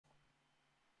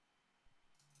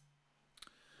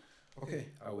Okay,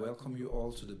 I welcome you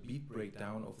all to the beat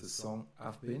breakdown of the song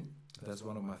I've Been. That's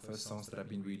one of my first songs that I've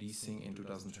been releasing in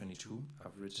 2022.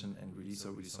 I've written and released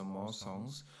already some more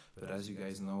songs, but as you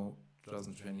guys know,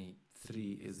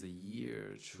 2023 is the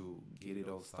year to get it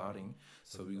all starting.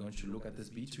 So we're going to look at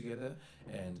this beat together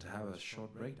and have a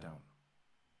short breakdown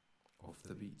of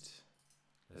the beat.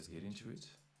 Let's get into it.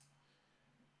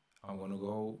 I'm gonna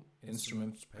go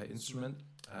instrument per instrument.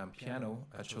 Piano,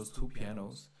 I chose two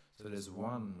pianos. So there's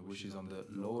one which is on the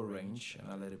lower range, and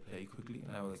I'll let it play quickly,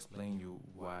 and I will explain you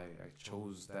why I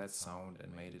chose that sound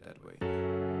and made it that way.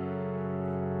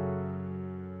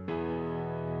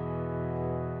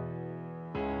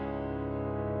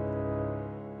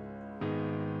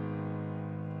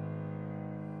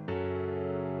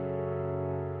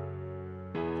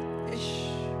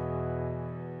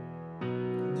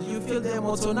 Do you feel the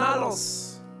emocionalos?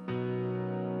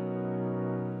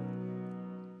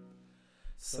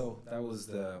 So that was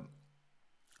the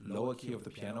lower key of the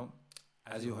piano.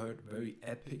 As you heard, very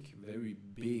epic, very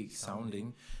big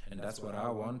sounding, and that's what I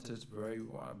wanted. Very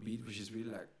beat which is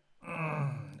really like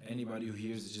anybody who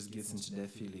hears it just gets into that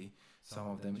feeling. Some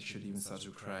of them should even start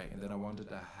to cry. And then I wanted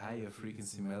a higher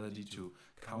frequency melody to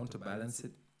counterbalance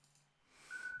it.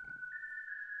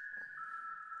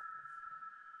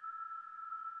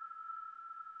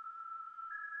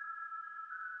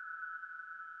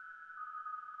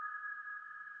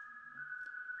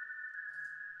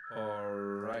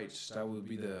 Alright, that will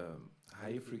be the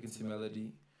high frequency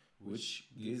melody, which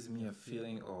gives me a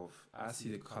feeling of, I see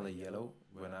the color yellow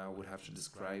when I would have to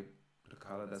describe the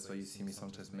color. That's why you see me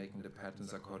sometimes making the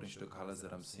patterns according to the colors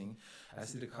that I'm seeing. I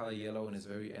see the color yellow and it's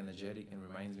very energetic and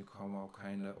reminds me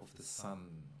kind of the sun.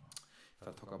 If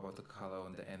I talk about the color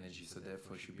and the energy, so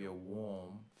therefore it should be a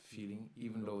warm feeling,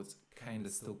 even though it's kind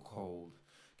of still cold,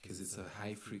 because it's a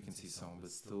high frequency song, but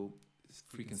still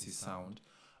frequency sound,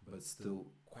 but still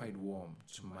quite warm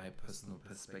to my personal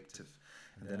perspective.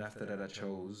 And then after that I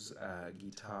chose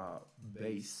guitar,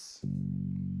 bass.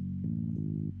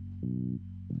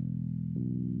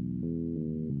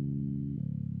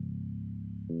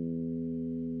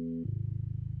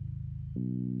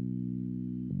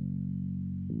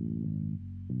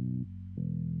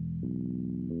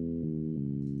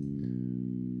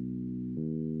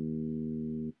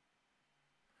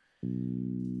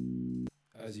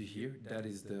 As you hear, that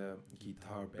is the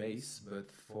guitar bass,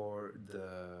 but for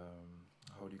the,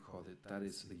 how do you call it, that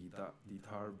is the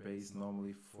guitar bass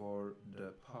normally for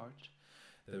the part.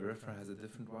 The refrain has a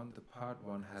different one. The part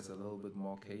one has a little bit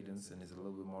more cadence and is a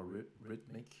little bit more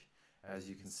rhythmic. As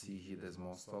you can see here, there's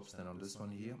more stops than on this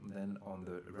one here. And then on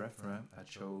the refrain, I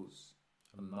chose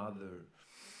another,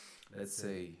 let's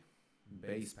say,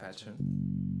 bass pattern.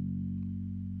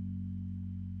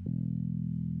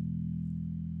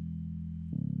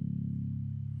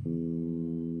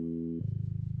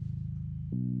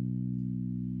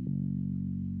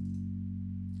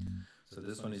 So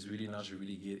this one is really not to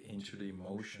really get into the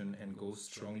emotion and go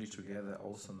strongly together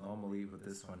also normally with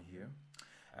this one here.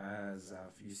 As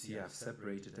you see, I've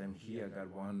separated them here. I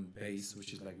got one bass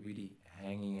which is like really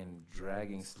hanging and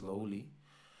dragging slowly.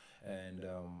 And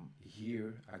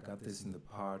here I got this in the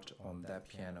part on that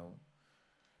piano.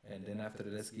 And then after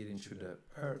that, let's get into the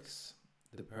perks.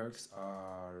 The perks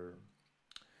are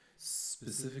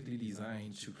specifically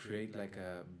designed to create like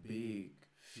a big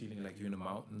feeling like you're in the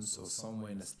mountains or somewhere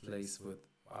in this place with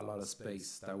a lot of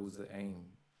space. That was the aim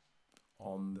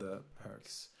on the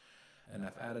perks. And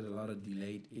I've added a lot of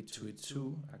delayed to it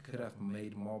too. I could have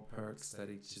made more perks that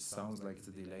it just sounds like it's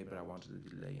a delay, but I wanted a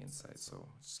delay inside, so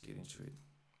let's get into it.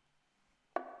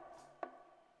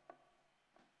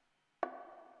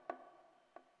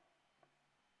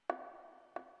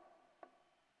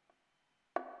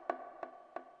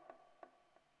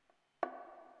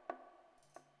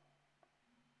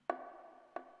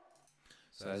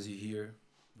 So as you hear,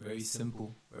 very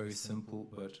simple,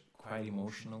 but quite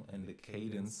emotional, and the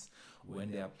cadence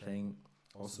when they are playing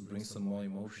also brings some more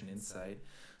emotion inside.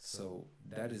 So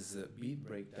that is a beat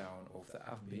breakdown of the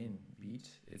I've Been beat.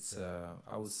 It's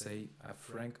I would say a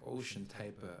Frank Ocean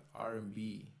type of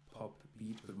R&B pop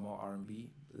beat with more R&B,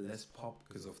 less pop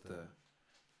because of the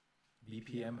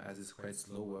BPM, as it's quite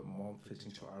slower, more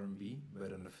fitting to R&B,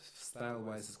 but on the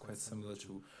style-wise, it's quite similar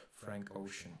to Frank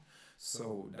Ocean.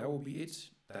 So that will be it.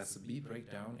 That's the beat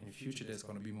breakdown. In the future, there's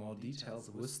going to be more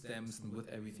details with stems and with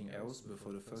everything else. But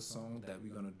for the first song that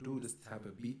we're going to do this type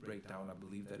of beat breakdown, I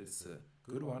believe that it's a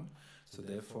good one. So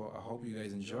therefore, I hope you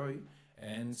guys enjoy.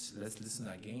 And let's listen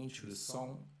again to the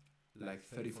song, like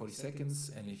 30-40 seconds.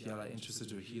 And if y'all are interested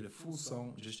to hear the full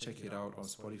song, just check it out on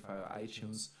Spotify or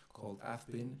iTunes, called I've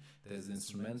Been. There's the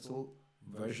instrumental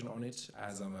version on it,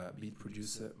 as I'm a beat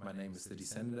producer. My name is the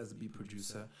Descendant as a beat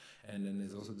producer, and then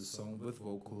there's also the song with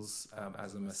vocals,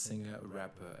 as I'm a singer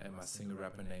rapper, and my singer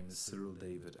rapper name is Cyrille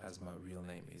David, as my real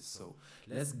name is. So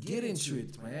let's get into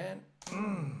it, man.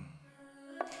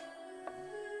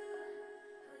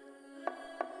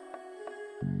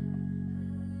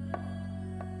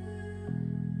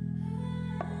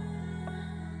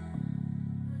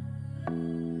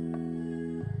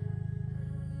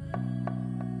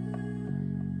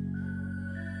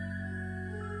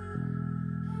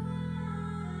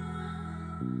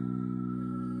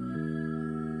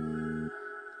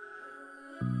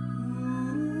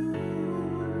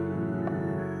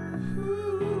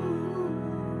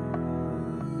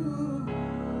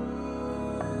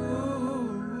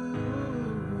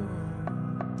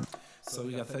 So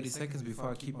we got 30 seconds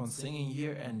before I keep on singing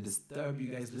here and disturb you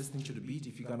guys listening to the beat.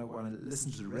 If you're gonna wanna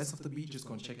listen to the rest of the beat, just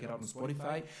go and check it out on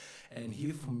Spotify. And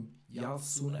hear from y'all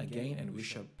soon again, and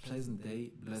wish a pleasant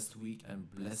day, blessed week, and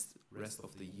blessed rest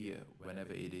of the year,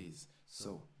 whenever it is.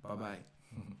 So, bye-bye.